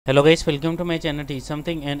Hello guys, welcome to my channel Teach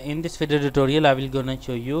Something, and in this video tutorial I will gonna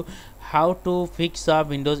show you how to fix a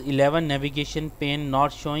Windows 11 navigation pane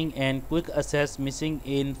not showing and quick access missing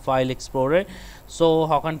in File Explorer. So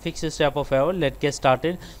how can fix this type of error? Let's get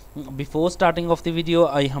started. Before starting off the video,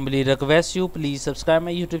 I humbly request you please subscribe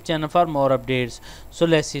my YouTube channel for more updates. So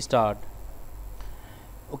let's start.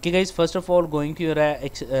 Okay guys, first of all, going to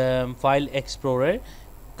your File Explorer,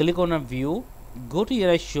 click on a view, go to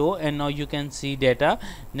your show, and now you can see data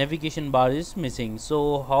navigation bar is missing.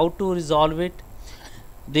 So how to resolve it?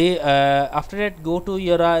 After that, go to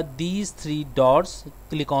your these three dots,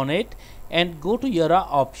 click on it and go to your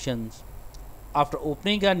options. After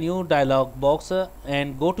opening a new dialog box,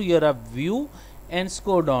 and go to your view and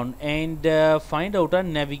scroll down and find out a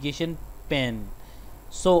navigation pane.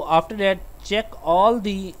 So after that, check all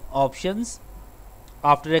the options.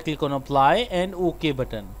 After that, click on apply and OK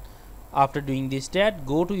button. After doing this, that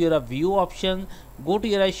go to your view option, go to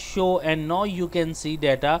your show, and now you can see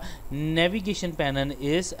that a navigation panel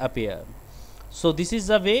is appear. So this is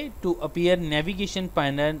the way to appear navigation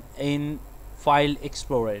panel in File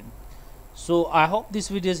Explorer. So I hope this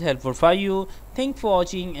video is helpful for you. Thanks for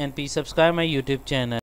watching and please subscribe my YouTube channel.